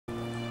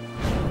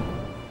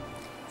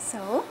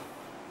So,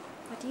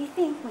 what do you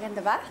think? Maganda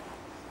ba?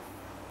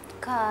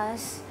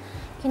 Cuz,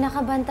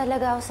 kinakabahan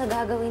talaga ako sa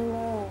gagawin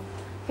mo.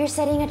 You're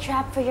setting a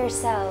trap for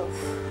yourself.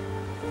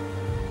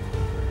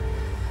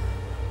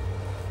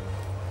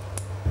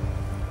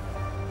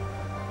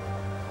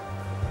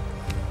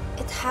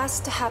 It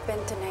has to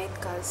happen tonight,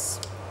 cuz.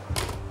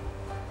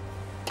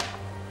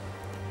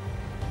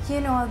 You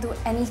know I'll do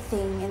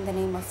anything in the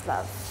name of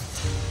love.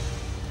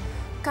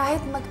 Kahit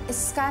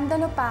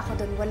mag-iskandalo pa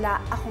ako dun, wala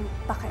akong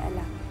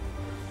pakialam.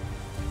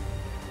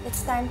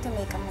 It's time to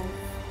make a move.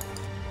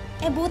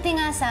 Eh, buti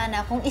nga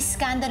sana kung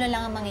iskandalo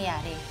lang ang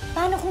mangyayari.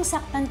 Paano kung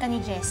saktan ka ni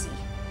Jessie?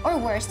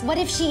 Or worse, what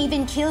if she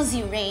even kills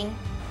you, Rain?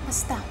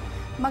 Basta,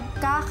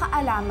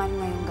 magkakaalaman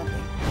ngayong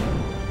gabi.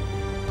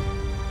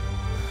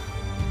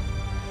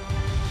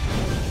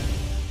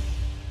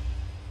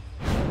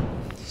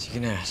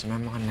 Sige na,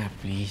 sumama ka na,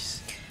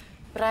 please.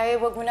 Brylle,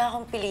 wag mo na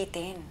akong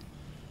pilitin.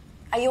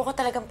 Ayoko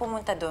talagang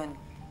pumunta doon.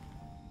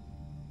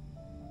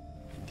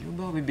 Di mo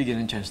ba ako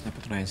bibigyan ng chance na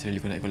patunayan sarili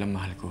ko na ikaw lang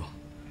mahal ko?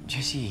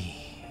 Jessie,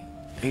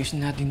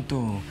 ayusin natin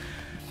to.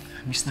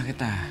 Miss na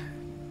kita.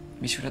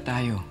 Miss ko na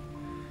tayo.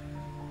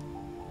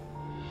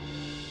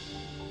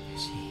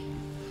 Jessie.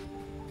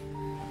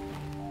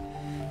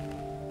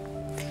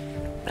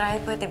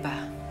 Brylle, pwede ba?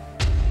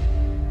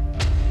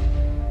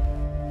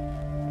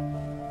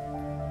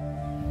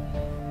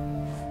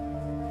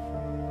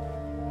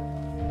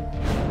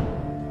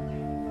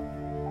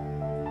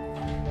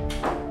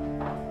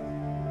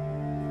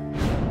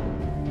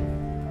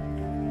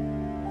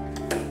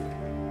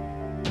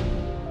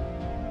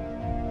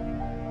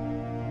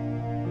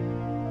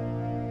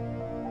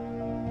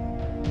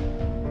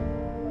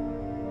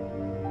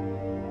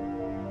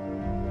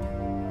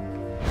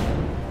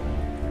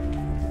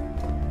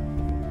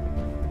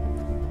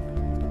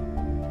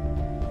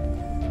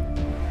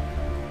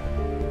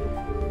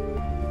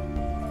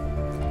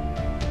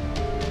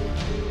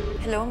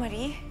 Hello,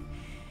 Marie?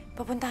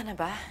 Papunta na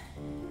ba?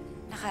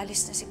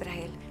 Nakaalis na si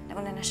Brylle.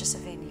 Nauna na siya sa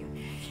venue.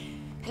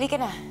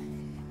 Halika na.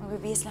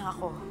 Magbibihis lang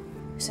ako.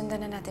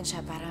 Sundan na natin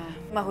siya para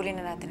mahuli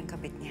na natin ang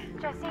kabit niya.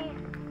 Jessie,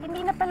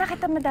 hindi na pala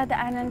kita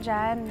madadaanan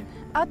dyan.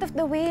 Out of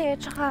the way,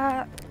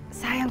 tsaka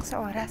sayang sa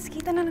oras.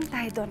 Kita na lang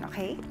tayo doon,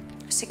 okay?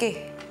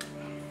 Sige.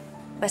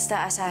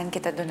 Basta asahan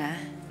kita doon, ha?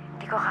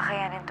 Hindi ko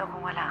kakayanin to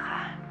kung wala ka.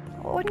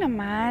 Oo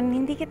naman,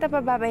 hindi kita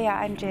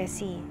pababayaan,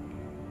 Jessie.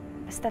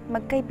 Basta't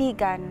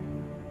magkaibigan,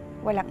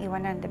 walang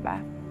iwanan, di ba?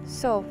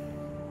 So,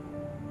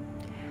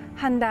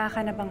 handa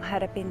ka na bang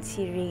harapin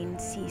si rain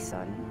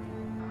season?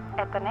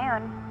 Eto na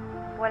yon.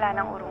 Wala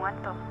nang urungan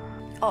to.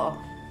 Oo.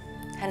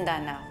 Handa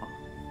na ako.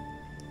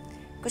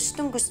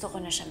 Gustong-gusto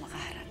ko na siya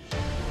makaharap.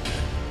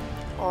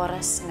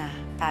 Oras na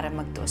para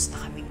magtuos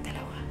na kaming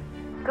dalawa.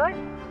 Good.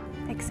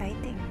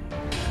 Exciting.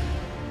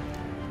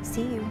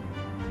 See you.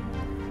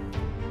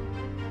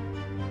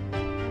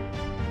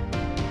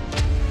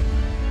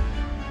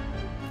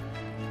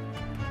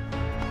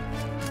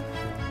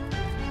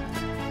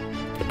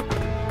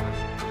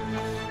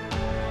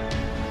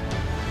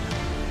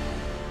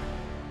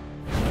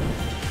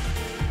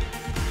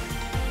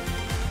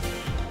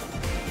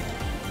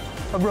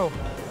 Bro,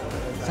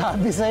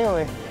 sabi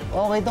sa'yo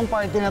okay tong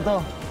party na to.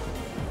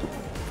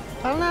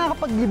 Parang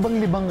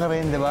nakakapaglibang-libang ka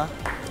rin, di ba?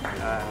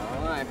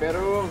 Oo nga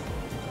pero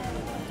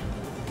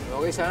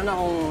okay sana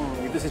kung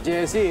dito si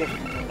Jessie.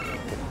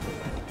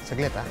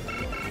 Saglit, ha?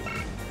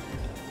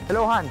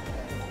 Hello, Han.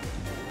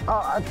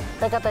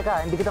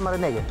 Teka, hindi kita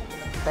marinig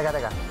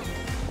Teka.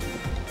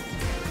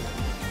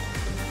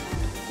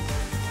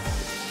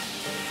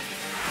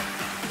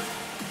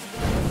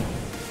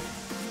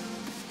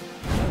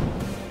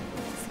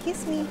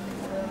 Excuse me,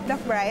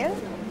 Doc Brylle?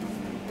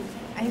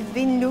 I've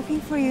been looking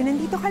for you.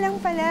 Nandito ka lang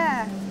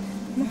pala.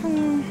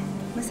 Mukhang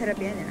masarap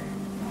yan, ah.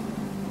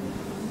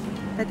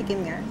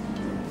 Tatikim nga.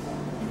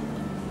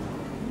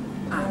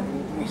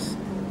 Miss.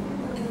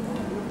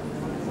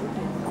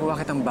 Kuha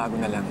kitang bago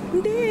na lang.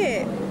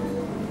 Hindi.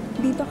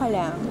 Dito ka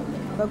lang.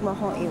 Huwag mo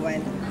akong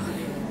iwan.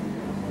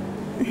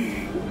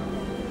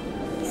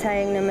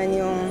 Sayang naman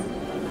yung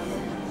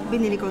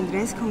binili kong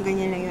dress kung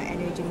ganyan lang yung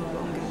energy mo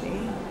buong gabi.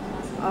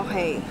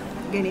 Okay.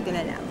 Ganito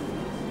na lang.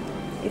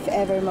 If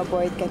ever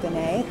ma-bored ka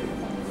tonight,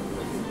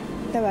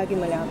 tawagin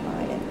mo lang ang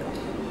pangalan ko.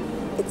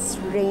 It's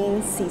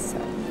rain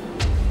season.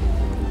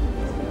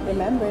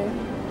 Remember,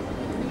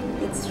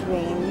 it's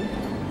rain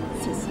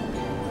season.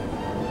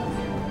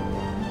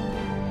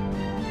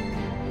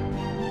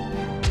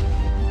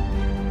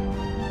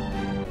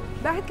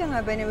 Bakit ka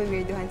nga ba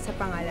nawiwirduhan sa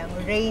pangalang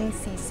rain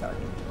season?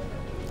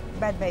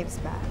 Bad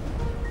vibes ba?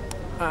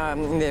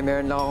 Hindi.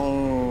 Meron lang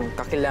akong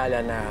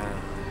kakilala na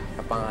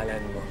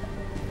kapangalan mo.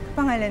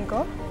 Pangalan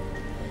ko?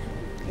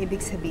 Ibig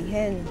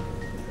sabihin,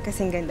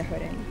 kasing ganda ko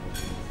rin.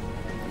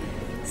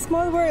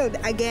 Small world,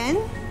 again?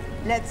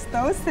 Let's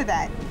toast to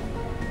that.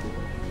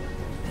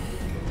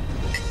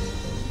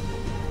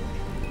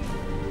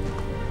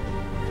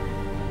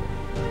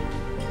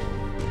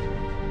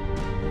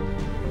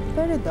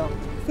 Pero Doc,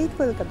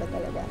 faithful ka ba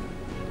talaga?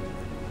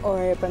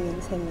 Or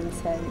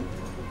paminsan-minsan,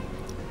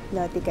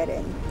 naughty ka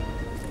rin?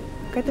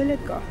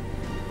 Katulad ko.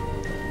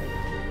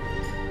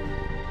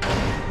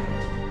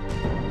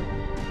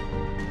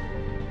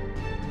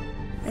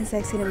 Ang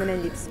sexy naman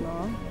ng lips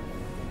mo.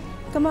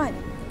 Come on,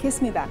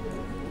 kiss me back.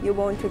 You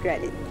won't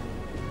regret it.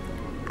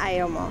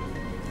 Ayaw mo.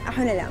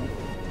 Ako na lang.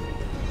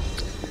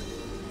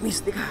 Miss,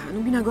 teka,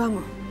 anong ginagawa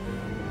mo?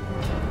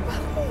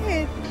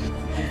 Bakit?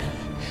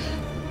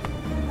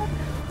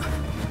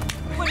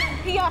 Walang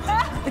hiya ka!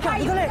 Teka,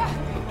 dali!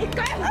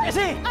 Ikaw!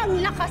 Jessie!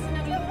 Ang lakas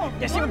ng loob!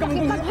 Jessie, wag ka mong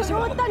gulo!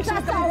 Nakipagkurutan sa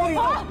asawa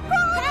ko!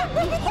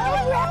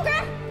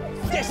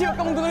 Jessie, wag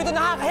ka mong gulo nito!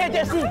 Nakakahiya,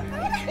 Jessie!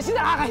 Jessie,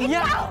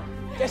 nakakahiya! Ikaw!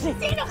 Jessie!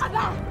 Sino ka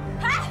ba?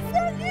 Ha?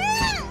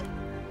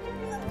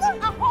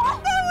 Ako?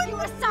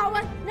 Yung asawa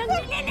ng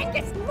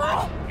nililingkis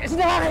mo! Jessie,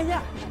 nakakahiya!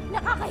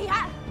 Nakakahiya!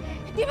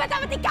 Di ba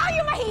dapat ikaw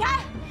yung mahiya?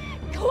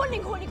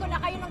 Huling-huli ko na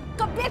kayo ng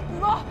kabit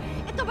mo!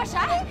 Ito ba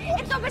siya?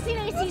 Ito ba si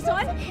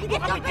Season? Ito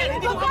ba yung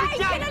babae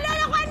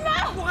kinalalakan mo?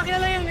 Hindi ko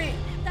kakilala yun eh!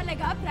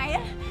 Talaga,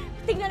 Brylle?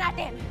 Tingnan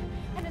natin.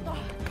 Ano to?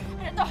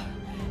 Ano to?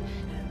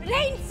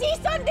 Rain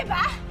season, di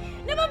ba?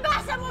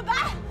 Nababasa mo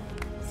ba?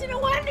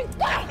 Sinungaling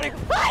ka!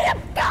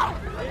 Hayop ka!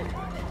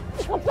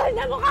 Kapal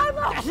na mukha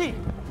mo! Jessie!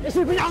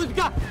 Jessie, pinakot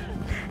ka!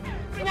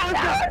 Pinakot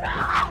ka! Pinahon mo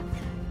ako!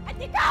 At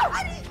ikaw!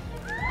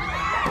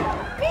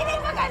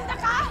 Piling maganda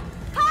ka?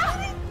 Ha?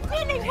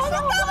 Piling mo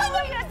makukuha mo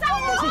yung asawa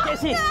mo?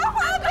 Jessie! Ang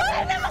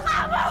kapal na mukha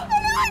mo!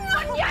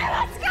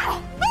 Manyawas ka!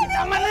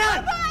 Tama na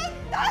yan!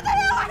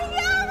 Tatalakan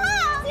niya ka!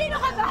 Sino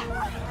ka ba?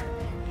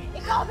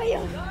 Ikaw ba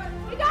yun?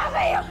 Ikaw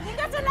ba yun?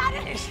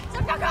 Kasalanan sa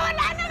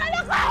kagawalan ng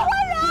anak ko!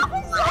 Wala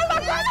akong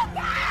alam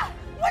ka!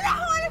 Wala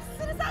akong alam sa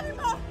sinasabi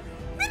mo!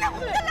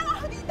 Pinapunta lang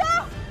ako dito!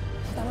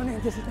 Tama na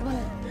yan, Jessie. Tama na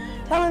yan.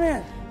 Tama na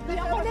yan! Hindi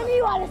ako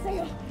naniniwala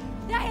sa'yo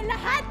dahil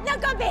lahat ng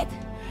kabit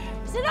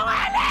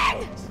sinungaling!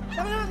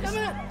 Tama na! Tama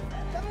na!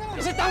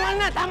 Jessie, tama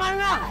na! Tama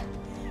na!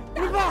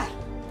 Ano ba?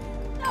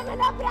 Tama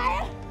na,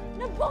 Brylle!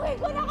 Nagbuking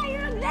ko na kayo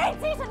ng late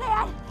season na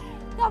yan!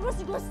 Tapos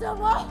gusto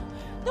mo,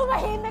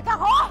 tumahimik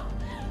ako!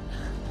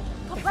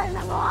 Kapal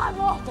na mukha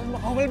mo!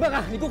 Makamalba ka!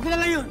 Hindi ko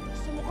kilala yun!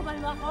 Gusto mo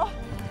kumalma ako?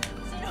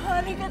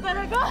 Sinungaling ka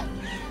talaga!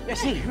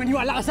 Jessie,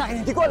 maniwala ka sa akin.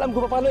 Hindi ko alam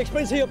kung paano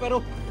explain sa'yo, pero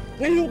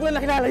ngayon ko na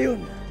nakilala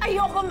yun.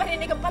 Ayoko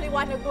marinig ang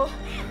paliwanag mo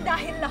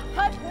dahil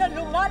lahat na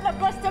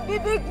lumalabas sa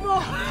bibig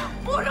mo,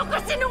 puro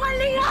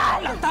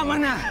kasinungalingan! Tama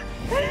na!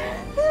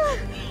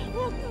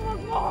 Huwag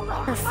mo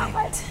akong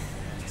Perfect.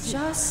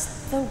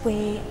 Just the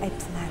way I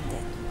planned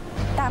it.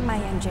 Tama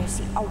yan,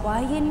 Jessie.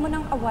 Awayin mo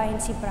ng awayin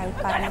si Brylle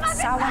para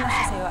magsawa na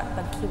siya sa'yo at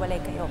maghiwalay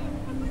kayo.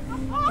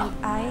 And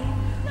I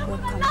will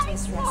come to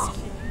his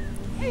rescue.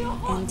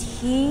 And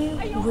he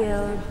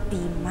will be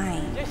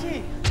mine.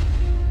 Jessie!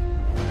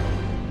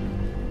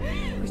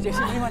 Jessie,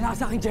 maniwala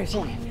ka sa akin,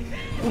 Jessie.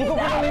 Hindi ko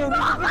kilala yun.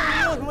 Hindi ko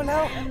kilala yun. Wala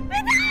ako.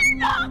 Bitayin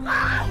mo ako!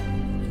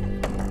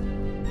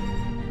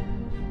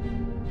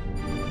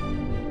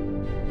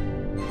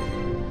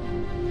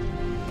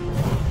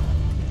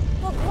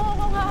 Huwag mo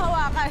akong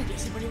hahawakan.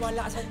 Jessie, maniwala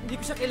ka sa akin. Hindi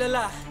ko siya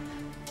kilala.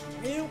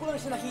 Ngayon ko lang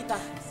siya nakita.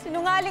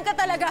 Sinungaling ka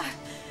talaga.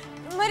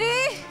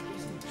 Marie!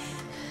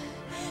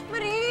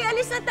 Marie,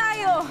 alis na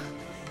tayo.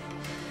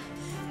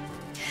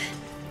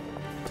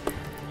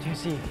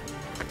 Jessie.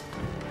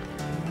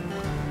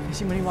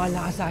 Jessie,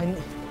 maniwala ka sa akin.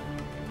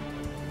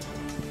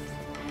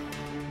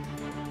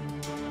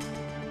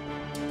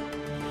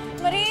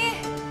 Marie!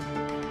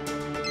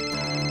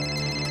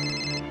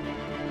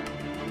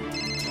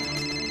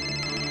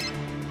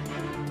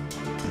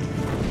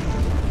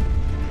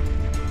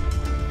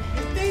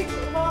 Hindi!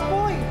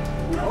 Umapoy!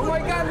 Oh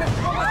my God!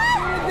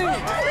 Hindi!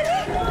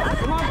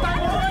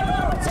 Umapoy!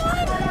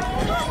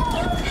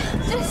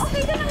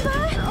 Okay ka lang ba?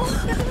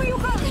 Tumayo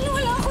ka.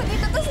 Wala ako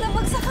dito, tapos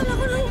nabagsakan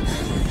ako nung...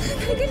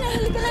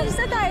 Halika na, alis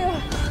na tayo.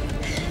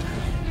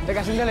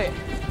 Teka, sandali.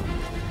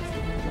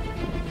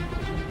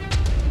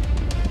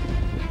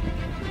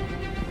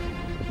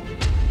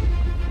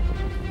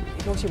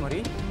 Ikaw si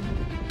Marie?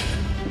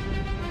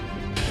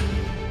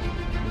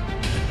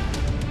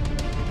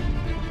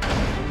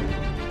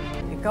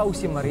 Ikaw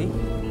si Marie?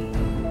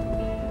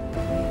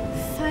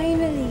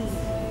 Finally,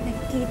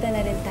 nagkita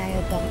na rin tayo,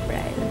 Doc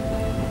Brylle.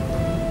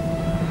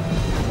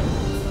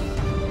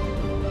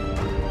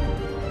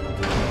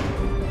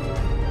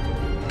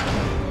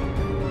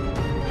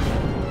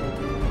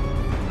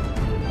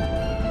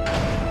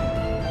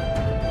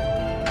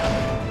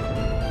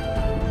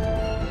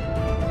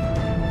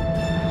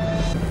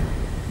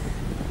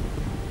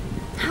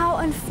 How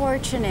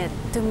unfortunate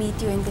to meet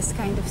you in this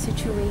kind of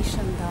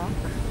situation, Doc.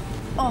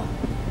 Oh,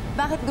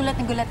 bakit gulat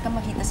na gulat ka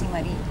makita si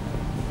Marie?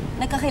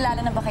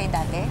 Nagkakilala na ba kayo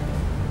dati?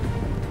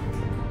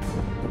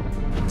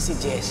 Si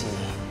Jessie,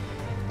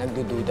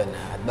 nagdududa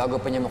na at bago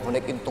pa niya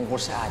makonect yung tungkol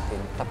sa atin,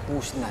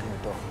 tapos na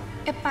nito.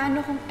 Eh,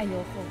 paano kung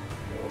ayoko?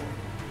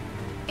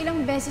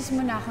 Ilang beses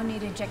mo na ako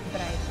ni-reject,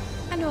 Brylle.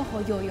 Ano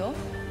ako, yoyo?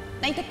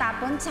 Na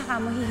itatapon, saka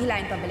mo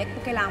hihilahin pabalik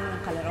pag kailangan mo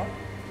ng kalaro?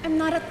 I'm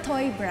not a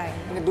toy, Brylle.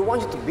 I don't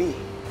want you to be.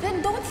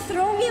 Then don't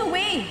throw me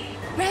away!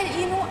 Brylle,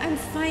 you know I'm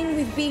fine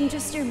with being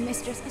just your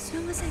mistress as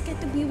long as I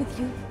get to be with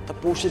you.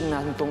 Tapusin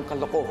natin tong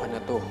kalokohan na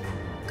to.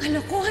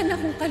 Kalokohan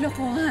akong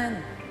kalokohan.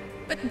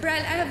 But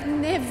Brylle, I have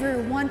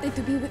never wanted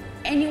to be with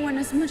anyone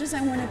as much as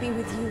I want to be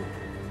with you.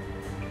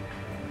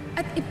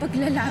 At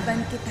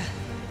ipaglalaban kita.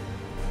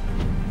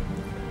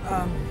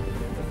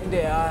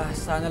 Hindi,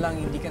 sana lang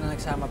hindi ka na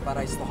nagsama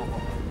para istok ako.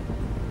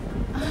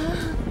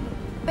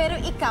 Pero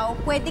ikaw,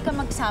 pwede ka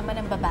magsama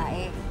ng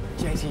babae.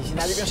 Jessie,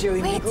 sinabi ko sa'yo,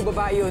 hindi ko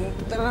babae yun.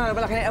 Tara na,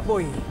 malaki na yung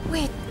apoy.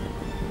 Wait.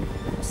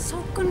 So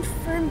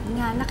confirmed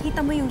nga, nakita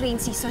mo yung rain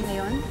season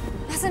na yun?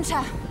 Nasaan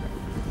siya?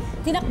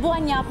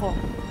 Tinakbuhan niya ako.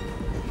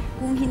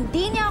 Kung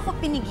hindi niya ako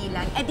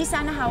pinigilan, edi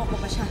sana hawak ko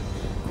pa siya.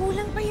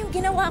 Kulang pa yung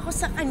ginawa ko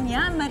sa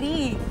kanya,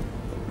 Marie.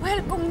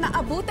 Well, kung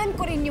naabutan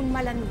ko rin yung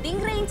malanding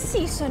rain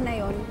season na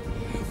yon,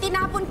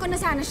 tinapon ko na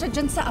sana siya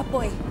dyan sa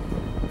apoy.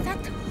 That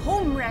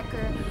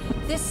homewrecker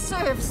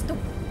deserves to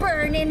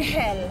burn in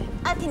hell.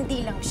 At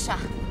hindi lang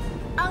siya.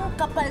 Ang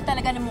kapal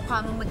talaga ng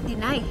mukha mong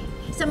mag-deny.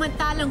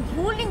 Samantalang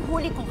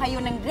huling-huli ko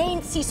kayo ng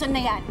rain season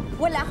na yan.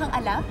 Wala kang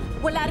alam,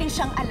 wala rin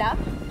siyang alam.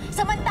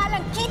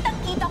 Samantalang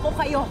kitang-kita ko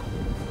kayo.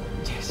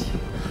 Jessie.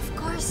 Of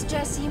course,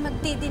 Jessie,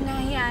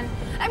 magdi-deny yan.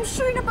 I'm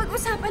sure na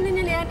pag-usapan na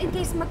nila yan in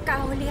case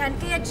magkahulihan.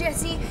 Kaya,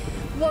 Jessie,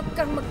 huwag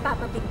kang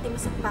magpapabiktima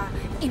sa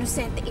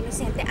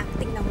inosente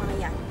acting ng mga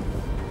yan.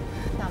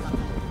 Tama ka.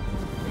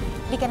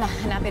 Hindi ka na,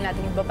 hanapin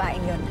natin yung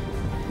babaeng yun.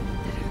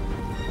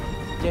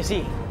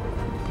 Jessie!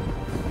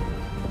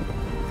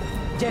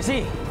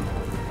 Jessie!